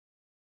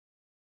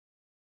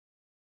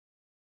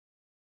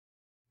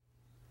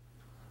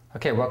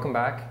Okay, welcome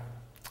back.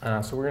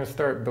 So we're going to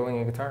start building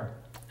a guitar.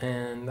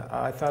 And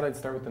I thought I'd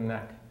start with the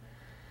neck.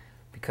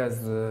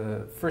 Because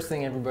the first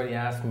thing everybody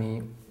asks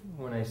me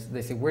when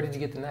they say, where did you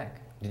get the neck?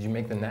 Did you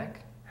make the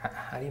neck?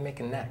 How do you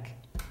make a neck?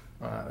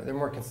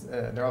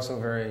 They're also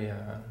very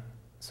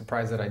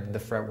surprised that I did the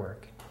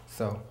fretwork.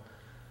 So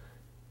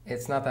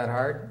it's not that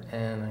hard,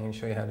 and I'm going to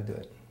show you how to do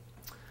it.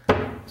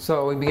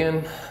 So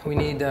we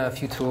need a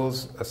few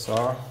tools, a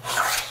saw.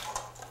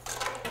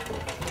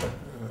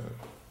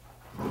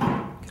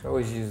 You can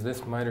always use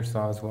this miter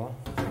saw as well.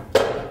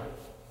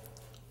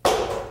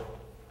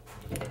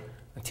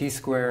 A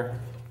T-square,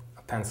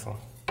 a pencil.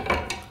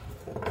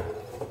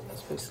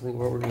 That's basically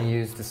what we're going to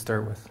use to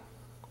start with.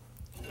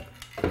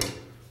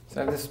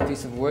 So I have this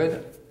piece of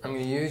wood I'm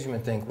going to use. You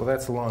might think, well,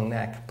 that's a long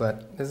neck,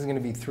 but this is going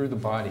to be through the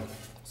body.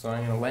 So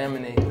I'm going to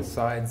laminate the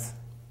sides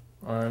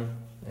on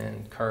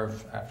and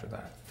carve after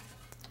that.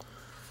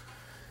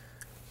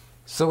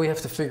 So we have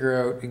to figure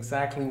out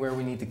exactly where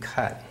we need to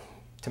cut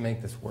to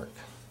make this work.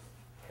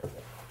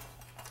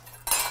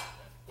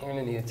 You're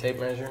going to need a tape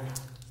measure.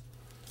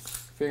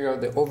 Figure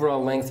out the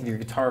overall length of your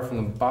guitar from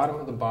the bottom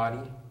of the body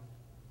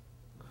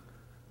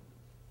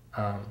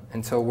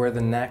until where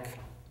the neck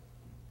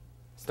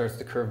starts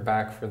to curve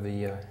back for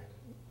the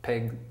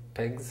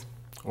pegs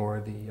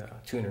or the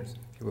tuners,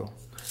 if you will.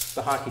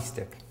 The hockey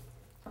stick.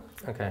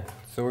 Okay,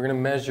 so we're going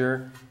to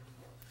measure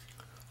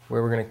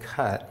where we're going to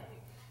cut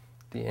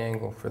the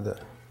angle for the...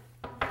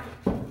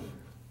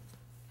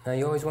 Now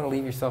you always want to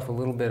leave yourself a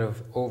little bit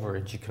of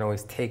overage. You can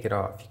always take it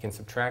off. You can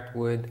subtract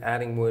wood,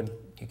 adding wood,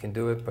 you can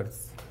do it, but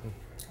it's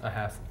a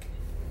hassle.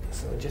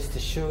 So just to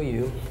show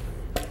you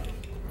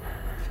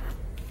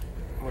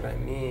what I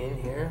mean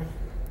here,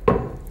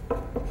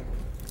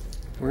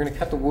 we're going to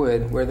cut the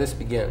wood where this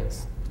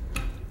begins.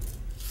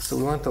 So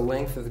we want the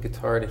length of the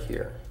guitar to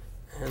here.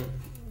 And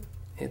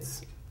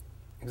it's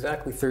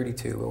exactly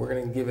 32, but we're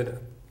going to give it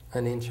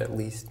an inch at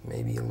least,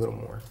 maybe a little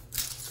more.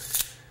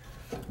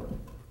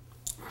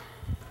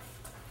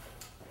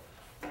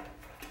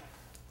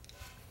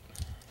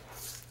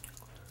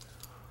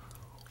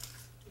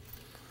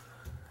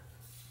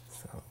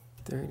 So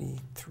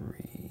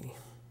 33,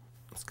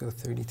 let's go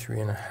 33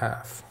 and a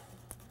half.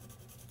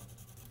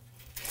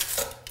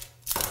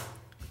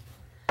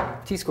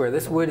 T-square,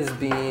 this wood is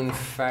being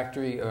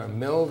factory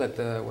milled at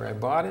where I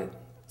bought it,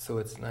 so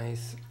it's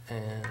nice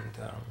and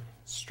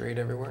straight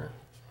everywhere.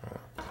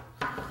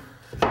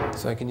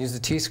 So I can use the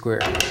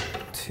T-square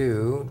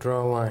to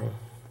draw a line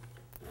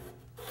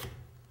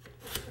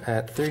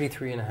at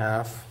 33 and a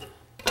half.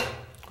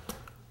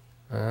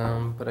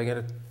 But I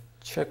gotta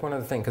check one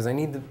other thing because I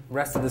need the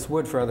rest of this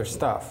wood for other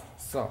stuff.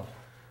 So,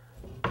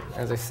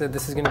 as I said,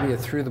 this is gonna be a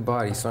through the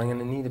body, so I'm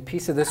gonna need a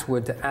piece of this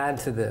wood to add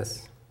to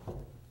this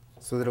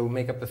so that it will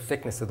make up the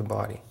thickness of the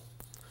body.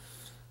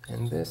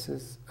 And this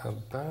is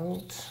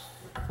about...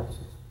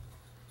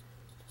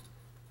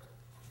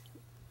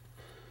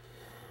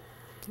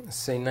 let's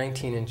say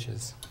 19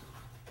 inches.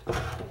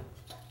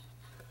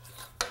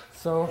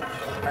 So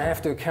I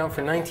have to account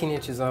for 19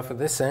 inches off of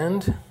this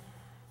end.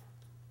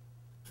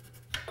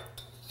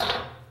 And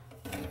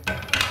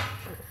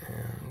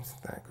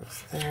that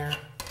goes there.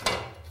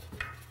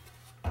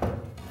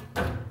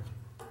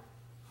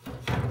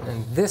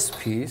 And this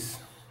piece,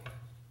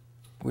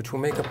 which will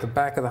make up the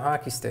back of the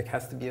hockey stick,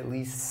 has to be at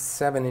least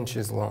 7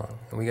 inches long.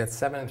 And we got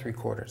 7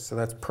 3/4, so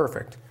that's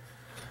perfect.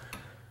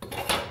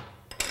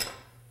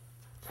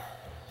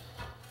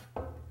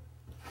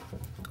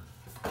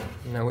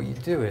 Now what you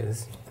do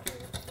is,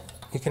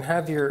 you can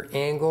have your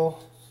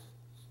angle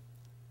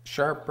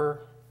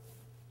sharper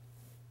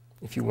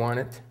if you want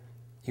it.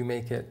 You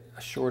make it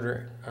a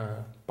shorter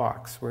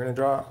box. We're going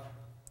to draw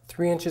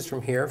 3 inches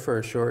from here for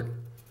a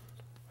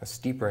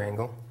steeper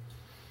angle.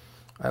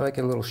 I like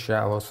it a little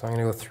shallow, so I'm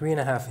going to go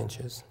 3.5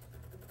 inches.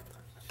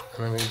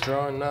 And I'm going to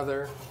draw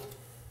another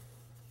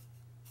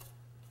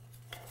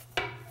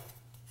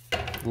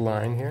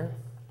line here.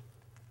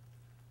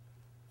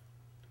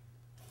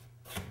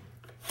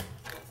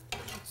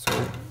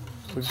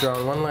 We've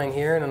drawn one line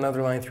here and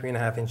another line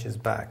 3.5 inches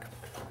back.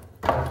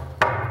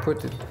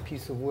 Put the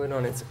piece of wood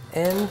on its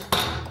end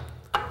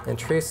and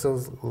trace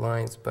those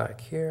lines back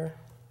here.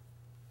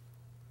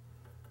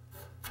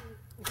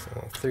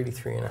 So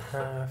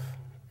 33.5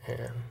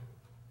 and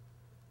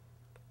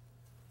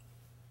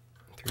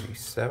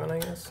 37, I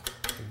guess.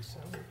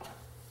 37.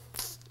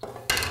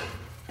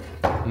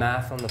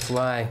 Math on the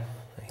fly.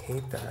 I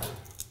hate that.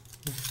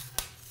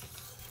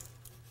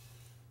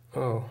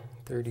 Oh,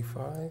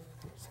 35.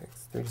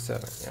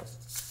 37,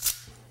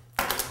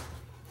 yeah.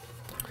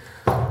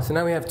 So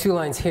now we have 2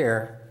 lines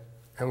here,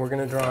 and we're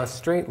going to draw a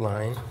straight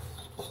line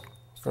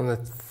from the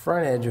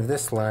front edge of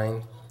this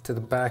line to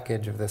the back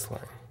edge of this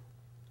line.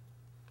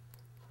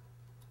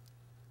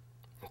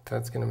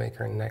 That's going to make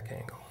our neck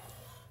angle.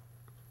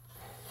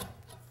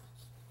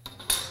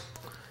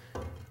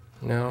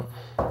 Now,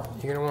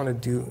 you're going to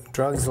want to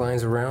draw these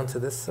lines around to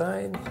this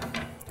side,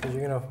 because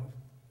you're going to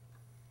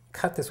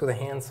cut this with a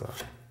handsaw.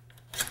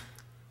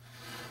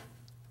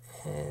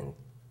 And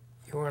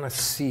you want to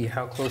see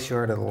how close you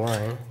are to the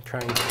line. Try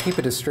and keep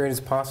it as straight as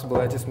possible.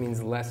 That just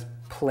means less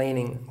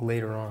planing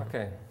later on.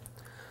 Okay,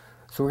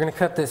 so we're going to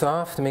cut this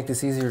off to make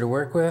this easier to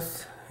work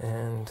with,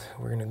 and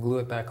we're going to glue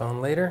it back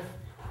on later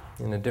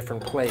in a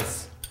different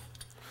place.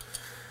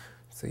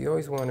 So you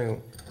always want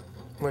to,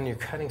 when you're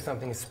cutting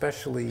something,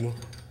 especially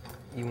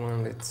you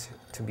want it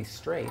to be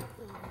straight,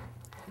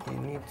 you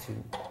need to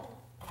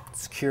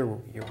secure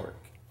your work.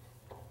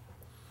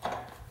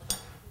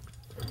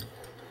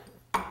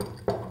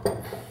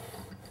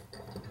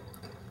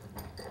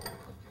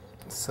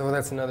 So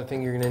that's another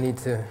thing you're going to need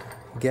to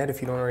get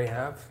if you don't already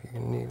have. You're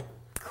going to need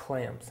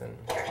clamps, and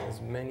as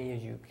many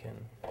as you can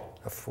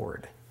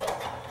afford.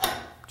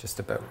 Just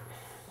about.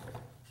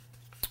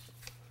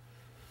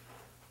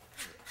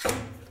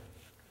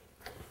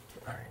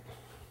 Alright.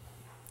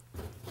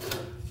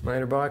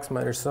 Miter box,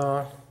 miter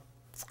saw,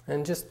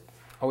 and just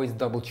always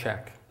double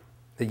check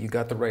that you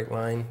got the right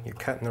line, you're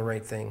cutting the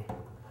right thing.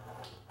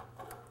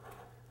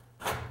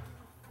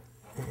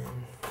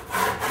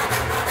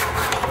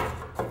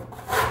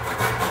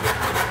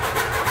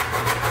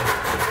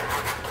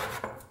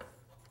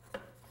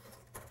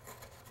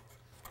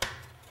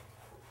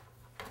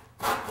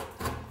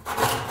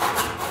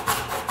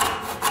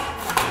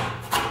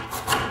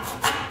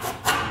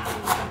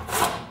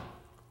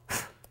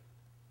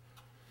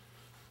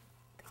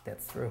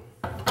 That's through.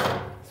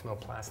 Smell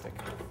plastic.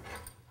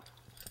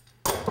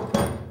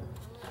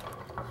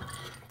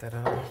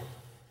 Ta-da.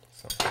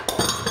 So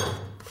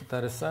put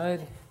that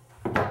aside.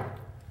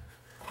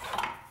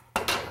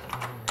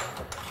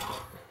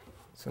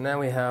 So now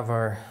we have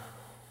our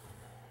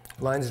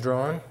lines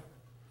drawn,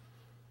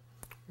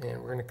 and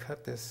we're going to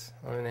cut this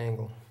on an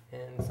angle.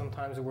 And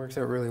sometimes it works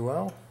out really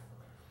well,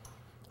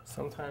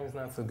 sometimes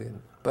not so good.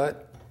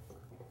 But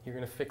you're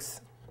going to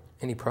fix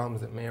any problems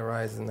that may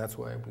arise, and that's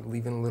why we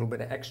leave in a little bit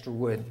of extra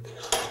wood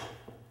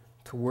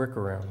to work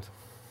around.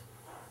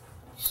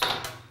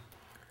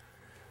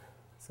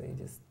 So you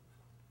just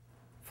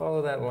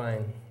follow that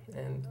line,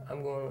 and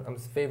I'm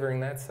favoring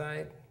that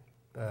side,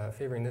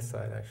 favoring this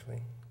side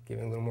actually,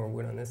 giving a little more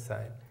wood on this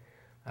side.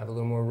 I have a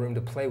little more room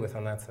to play with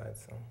on that side,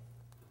 so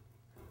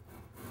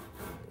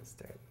let's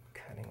start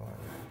cutting along.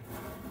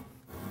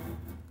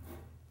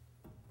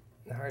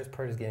 The hardest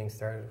part is getting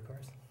started, of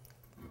course,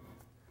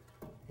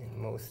 in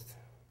most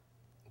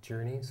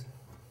journeys.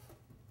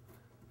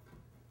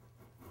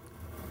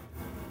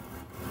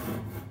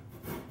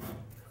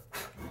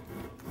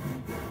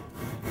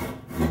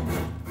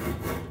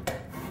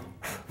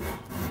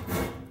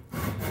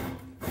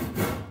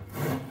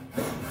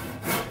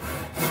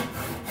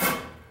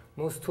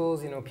 Most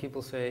tools,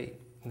 people say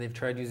they've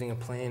tried using a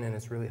plane and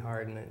it's really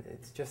hard, and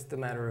it's just a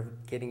matter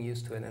of getting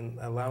used to it and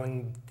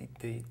allowing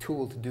the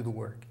tool to do the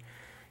work.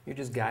 You're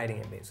just guiding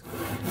it, basically.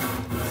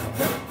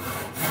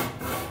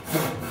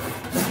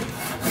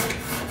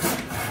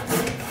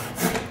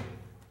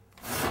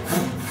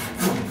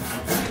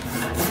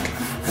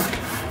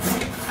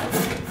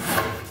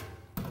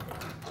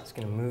 Just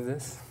going to move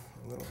this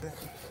a little bit.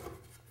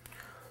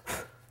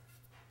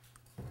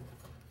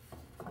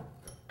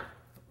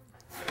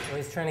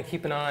 Always trying to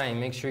keep an eye and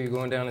make sure you're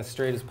going down as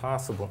straight as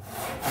possible.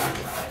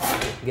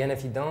 Again,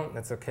 if you don't,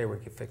 that's okay, we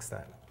can fix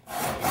that.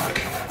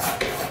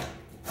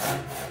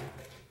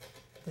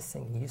 This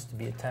thing used to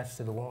be attached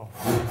to the wall.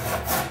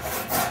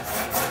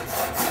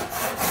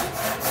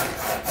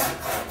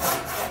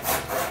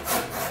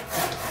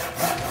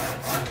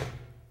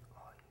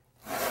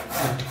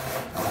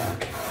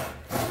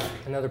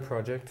 Another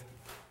project,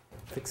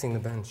 fixing the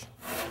bench.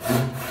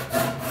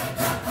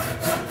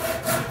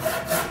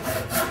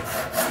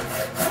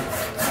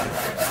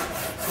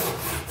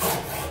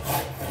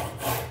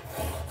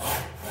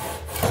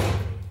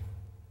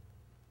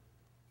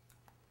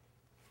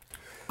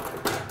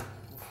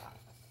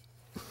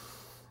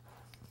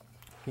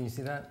 Can you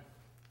see that?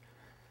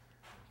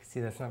 You can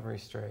see that's not very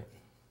straight.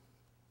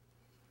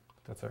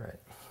 But that's all right.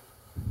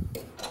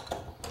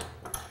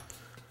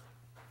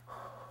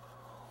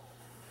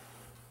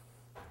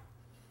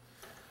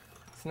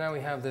 So now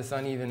we have this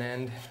uneven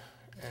end,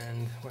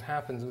 and what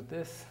happens with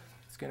this,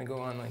 it's going to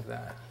go on like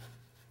that.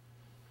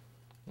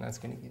 And that's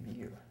going to give you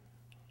your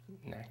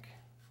neck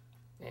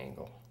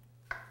angle,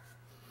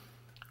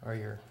 or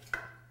your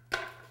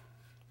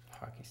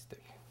hockey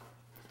stick.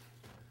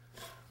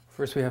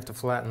 First we have to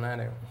flatten that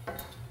out.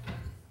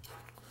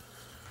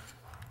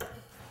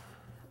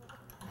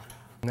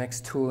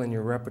 Next tool in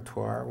your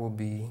repertoire will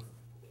be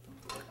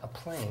a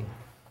plane.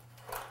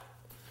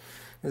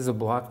 This is a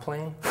block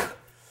plane.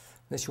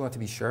 This you want to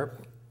be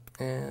sharp,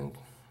 and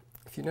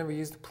if you've never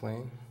used a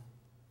plane,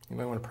 you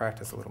might want to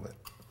practice a little bit.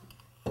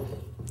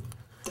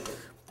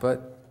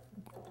 But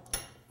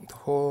the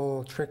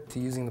whole trick to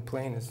using the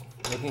plane is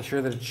making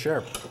sure that it's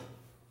sharp.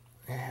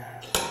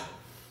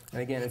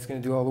 And again, it's going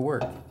to do all the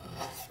work.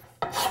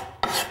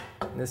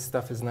 This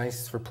stuff is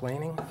nice for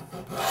planing.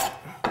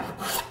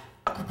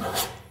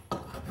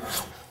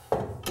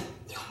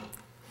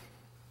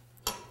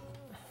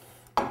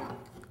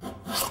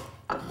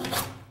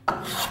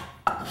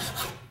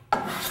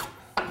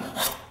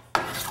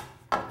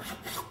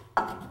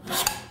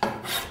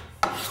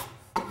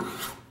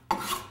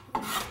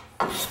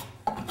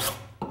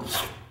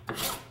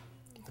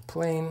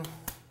 plane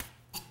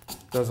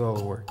does all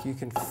the work. You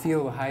can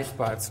feel the high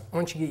spots.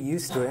 Once you get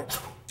used to it,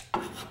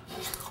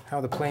 how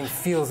the plane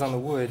feels on the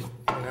wood,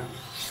 you're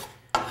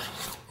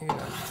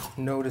gonna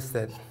notice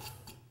that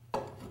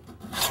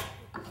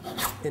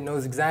it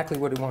knows exactly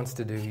what it wants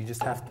to do. You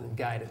just have to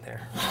guide it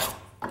there.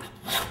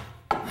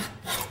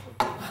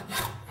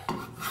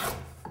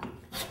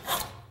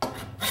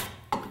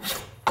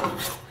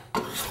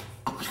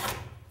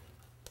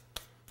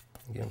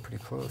 Getting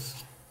pretty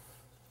close.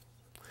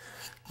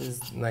 This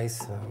is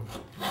nice, a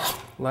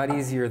lot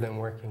easier than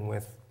working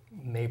with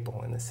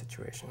maple in this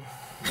situation.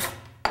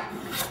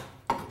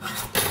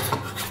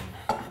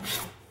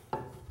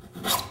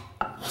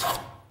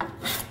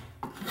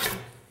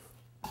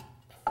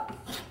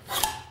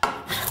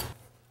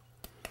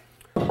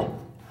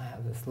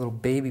 Little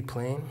baby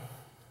plane.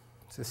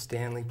 It's a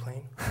Stanley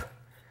plane.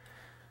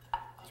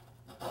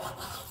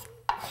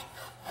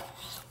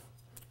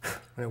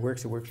 When it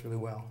works really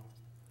well.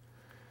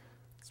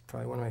 It's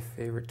probably one of my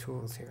favorite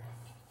tools here.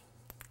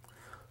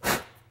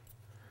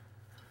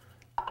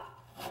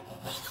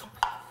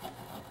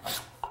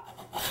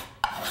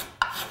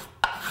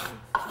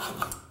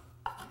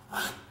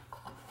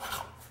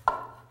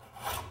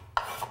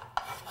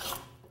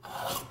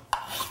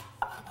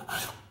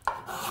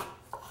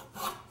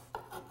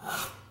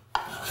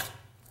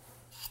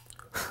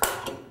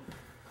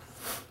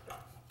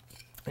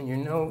 And you're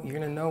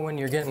going to know when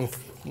you're getting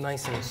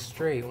nice and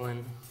straight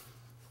when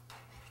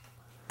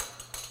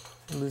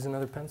you lose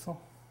another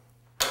pencil.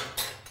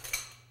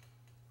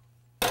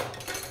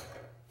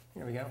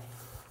 Here we go.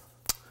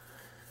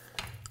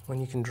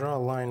 When you can draw a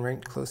line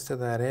right close to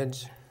that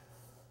edge.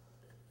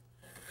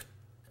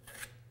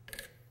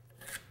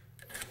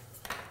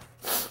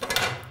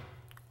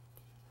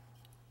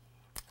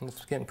 And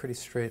it's getting pretty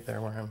straight there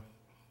where I'm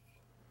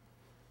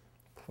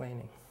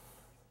planing.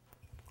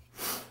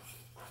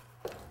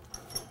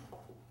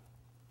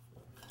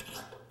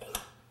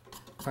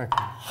 Okay.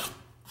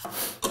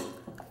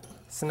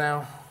 So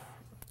now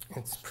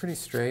it's pretty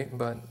straight,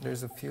 but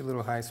there's a few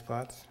little high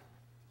spots.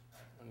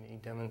 Let me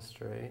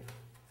demonstrate.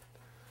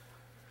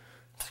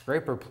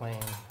 Scraper plane,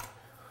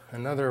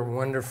 another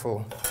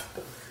wonderful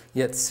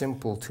yet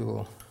simple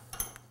tool.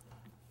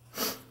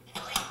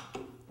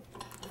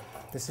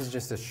 This is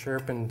just a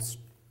sharpened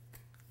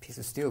piece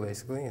of steel,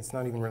 basically. It's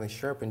not even really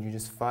sharpened. You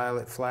just file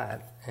it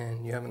flat,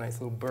 and you have a nice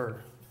little burr.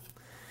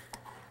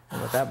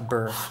 And with that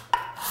burr,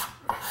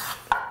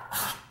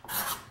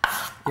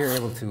 you're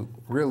able to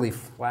really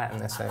flatten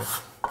this out.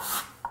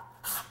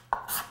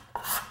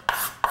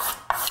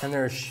 And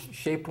there are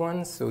shaped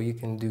ones, so you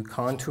can do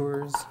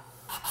contours.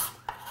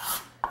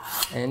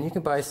 And you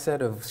can buy a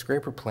set of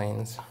scraper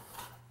planes.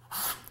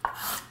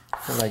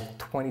 For like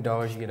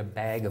 $20, you get a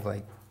bag of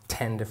like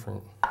 10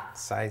 different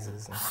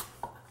sizes.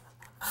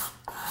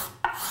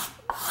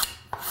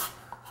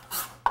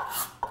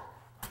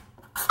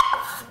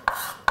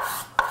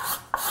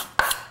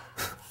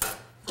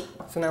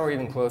 So now we're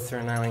even closer,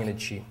 and now I'm going to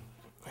cheat.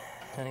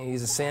 And I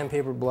use a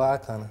sandpaper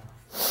block on an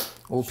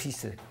old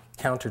piece of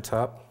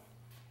countertop.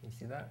 You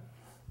see that?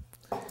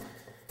 And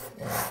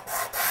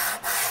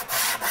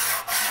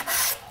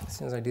as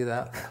soon as I do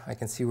that, I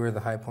can see where the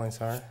high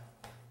points are. What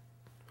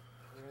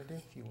do I do?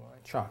 If you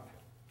want chalk.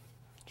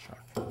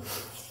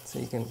 So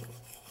you can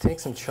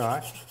take some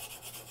chalk,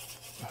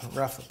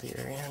 rough up the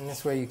area, and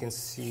this way you can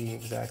see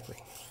exactly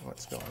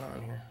what's going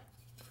on here.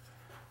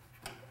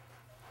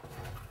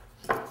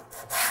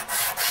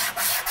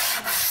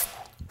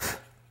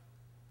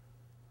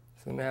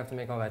 So we may have to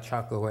make all that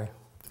chalk go away.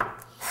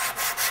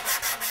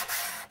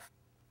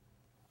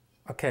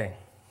 Okay,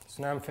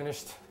 so now I'm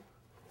finished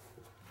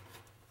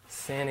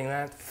sanding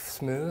that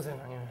smooth,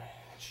 and I'm going to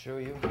show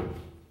you.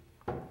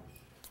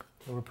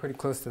 We're pretty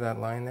close to that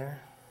line there.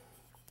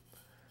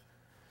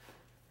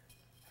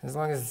 As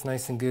long as it's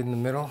nice and good in the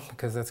middle,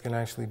 because that's going to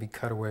actually be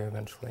cut away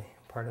eventually,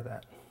 part of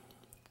that.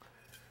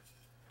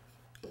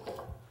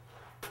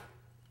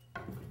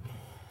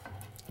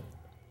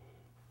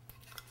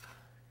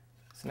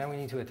 So now we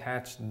need to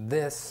attach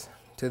this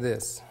to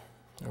this.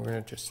 And we're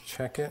going to just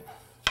check it.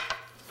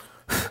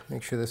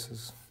 Make sure this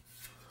is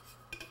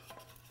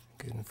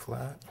good and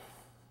flat.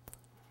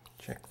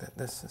 Check that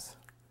this is,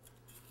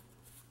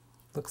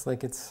 looks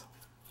like it's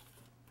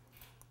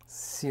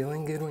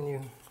sealing good when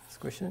you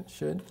squish it.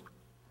 Should.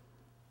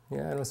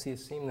 Yeah, I don't see a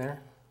seam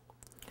there.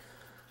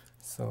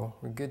 So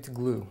we're good to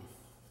glue.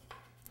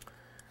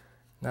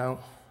 Now,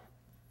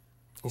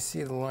 you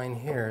see the line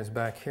here is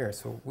back here.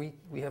 So we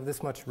have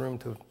this much room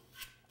to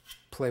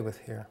play with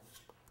here.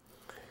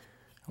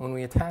 When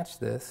we attach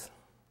this,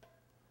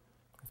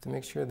 we have to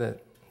make sure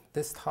that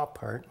this top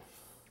part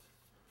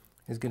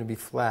is going to be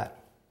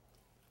flat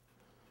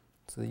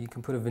so that you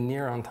can put a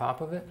veneer on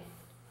top of it.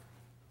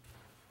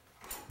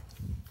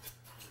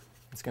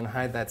 It's going to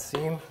hide that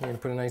seam. You're going to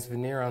put a nice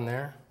veneer on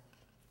there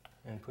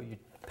and put your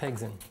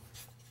pegs in.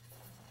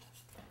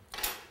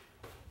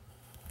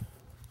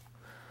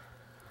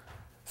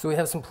 So we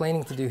have some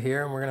planing to do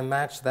here, and we're going to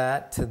match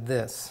that to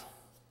this.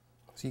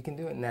 So you can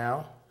do it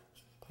now.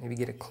 Maybe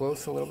get it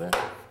close a little bit.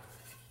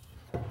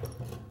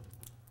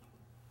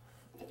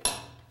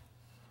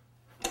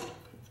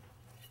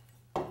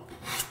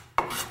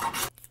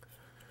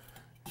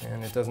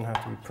 and it doesn't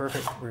have to be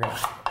perfect. We're going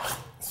to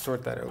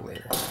sort that out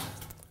later.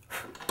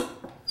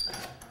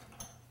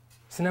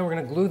 So now we're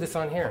going to glue this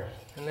on here,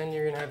 and then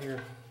you're going to have your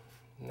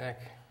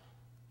neck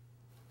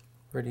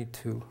ready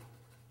to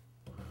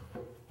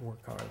work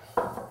on.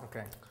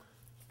 Okay.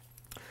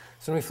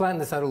 So we flatten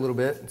this out a little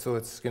bit, so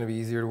it's going to be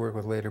easier to work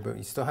with later, but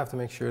you still have to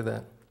make sure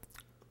that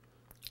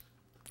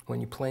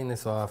when you plane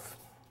this off,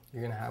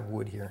 you're going to have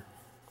wood here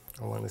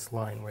along this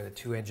line where the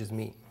two edges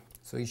meet.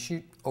 So you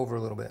shoot over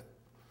a little bit.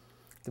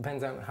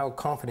 Depends on how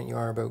confident you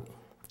are about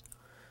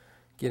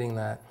getting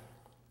that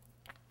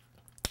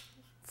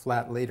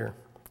flat later.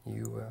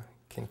 You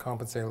can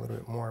compensate a little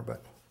bit more,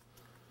 but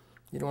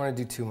you don't want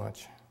to do too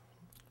much.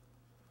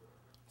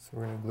 So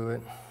we're going to glue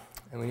it.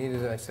 And we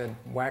needed, I said,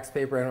 wax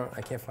paper.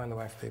 I can't find the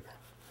wax paper.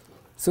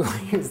 So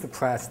we use the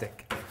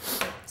plastic.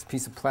 It's a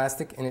piece of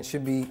plastic, and it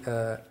should be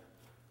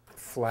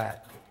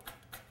flat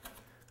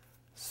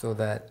so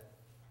that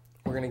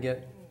we're going to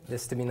get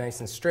this to be nice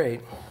and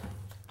straight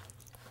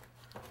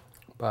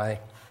by,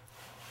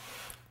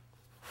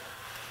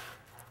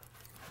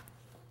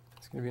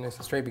 it's going to be nice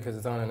and straight because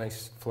it's on a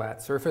nice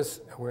flat surface.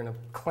 We're going to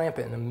clamp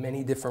it in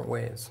many different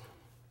ways,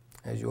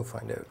 as you'll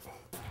find out.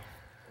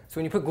 So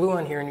when you put glue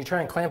on here and you try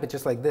and clamp it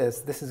just like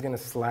this is going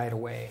to slide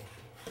away.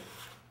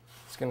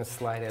 It's going to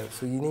slide out.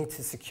 So you need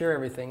to secure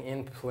everything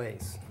in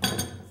place.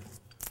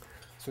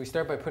 So we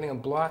start by putting a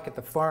block at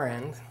the far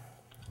end.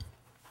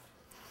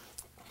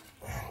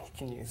 You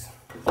can use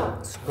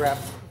a scrap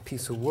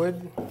piece of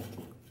wood,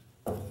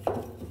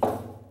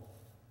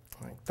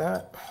 like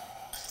that.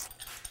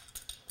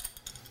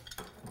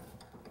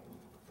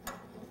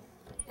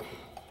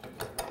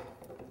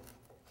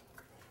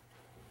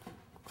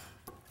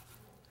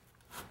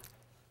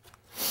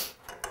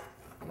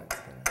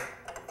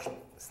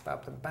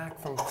 Stop the back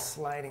from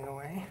sliding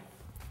away.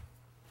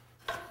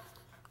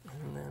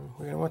 And then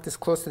we're going to want this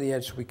close to the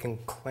edge so we can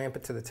clamp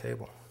it to the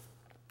table.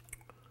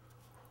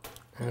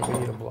 And we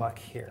need a block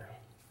here.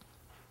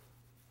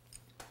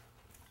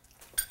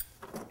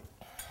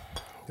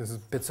 There's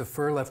bits of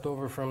fur left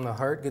over from the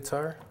heart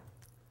guitar.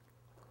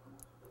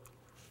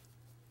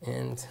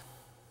 And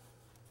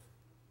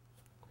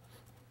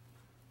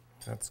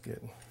that's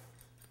good.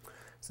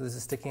 So this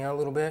is sticking out a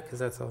little bit because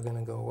that's all going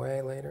to go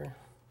away later.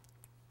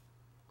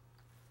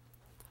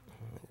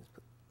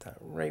 That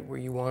right where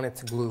you want it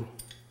to glue.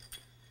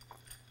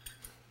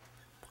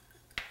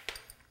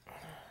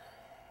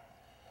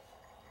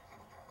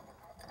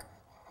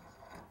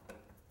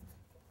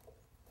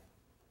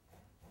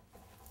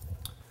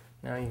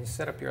 Now you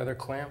set up your other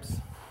clamps.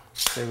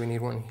 Say we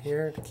need one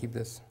here to keep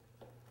this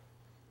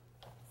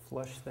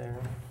flush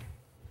there.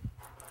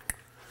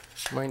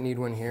 Might need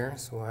one here,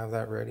 so we'll have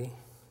that ready.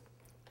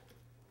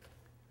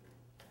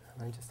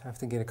 I just have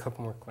to get a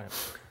couple more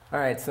clamps. All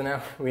right, so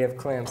now we have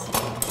clamps.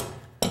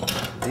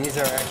 These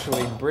are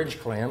actually bridge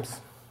clamps.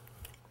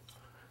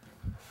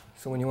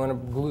 So when you want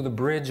to glue the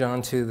bridge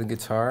onto the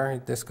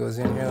guitar, this goes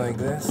in here like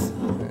this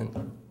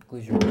and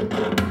glues your bridge.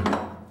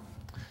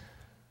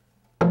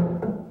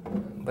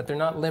 But they're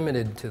not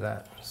limited to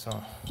that, so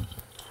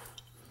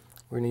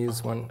we're going to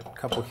use a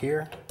couple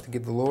here to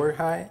get the lower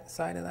high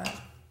side of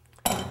that.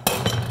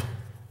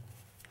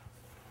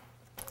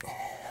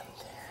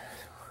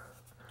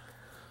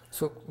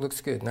 So it looks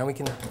good. Now we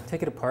can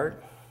take it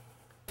apart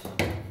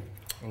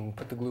and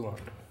put the glue on.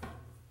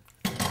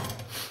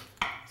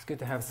 It's good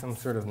to have some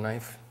sort of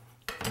knife,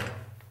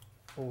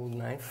 old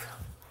knife,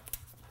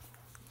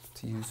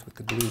 to use with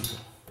the glue.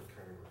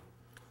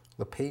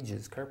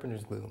 LePage's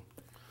carpenter's glue.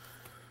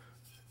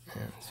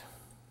 And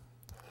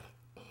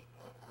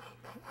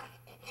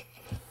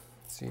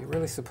so you're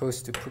really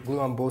supposed to put glue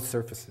on both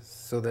surfaces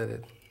so that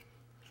it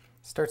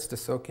starts to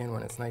soak in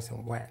when it's nice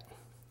and wet.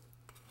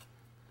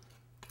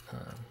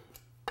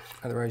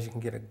 Otherwise you can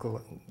get a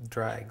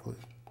dry glue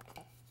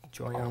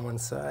joint on one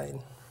side.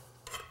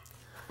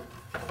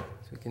 So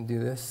we can do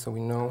this so we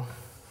know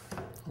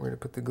where to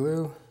put the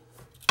glue.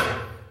 It's going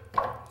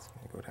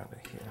to go down to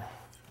here.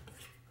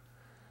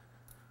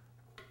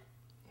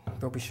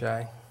 Don't be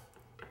shy.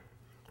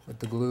 With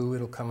the glue,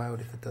 it'll come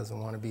out if it doesn't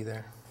want to be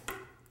there.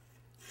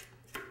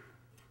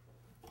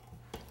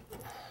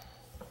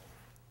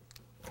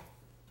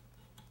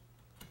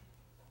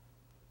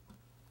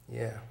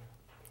 Yeah,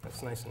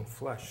 that's nice and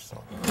flush,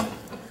 so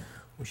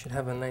we should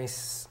have a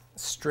nice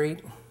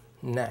straight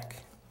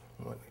neck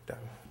when we're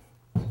done.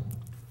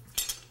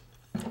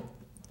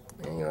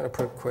 And you want to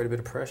put quite a bit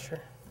of pressure.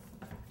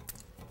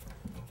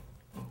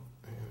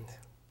 And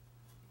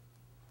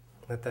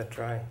let that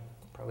dry,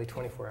 probably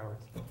 24 hours.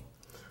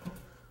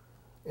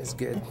 Is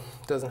good.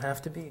 Doesn't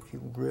have to be. If you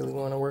really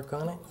want to work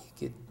on it,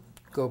 you could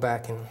go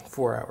back in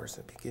 4 hours.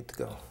 It'd be good to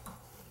go.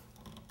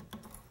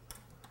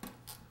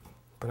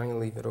 But I'm going to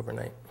leave it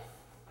overnight.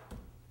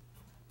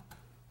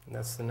 And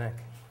that's the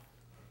neck.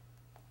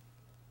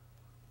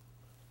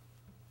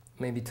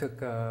 Maybe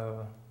took,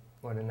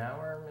 what, an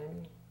hour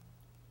maybe?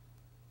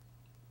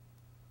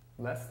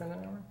 Less than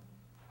an hour?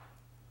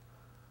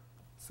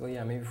 So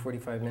yeah, maybe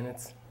 45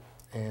 minutes.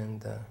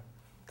 And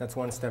that's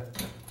one step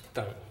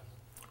done.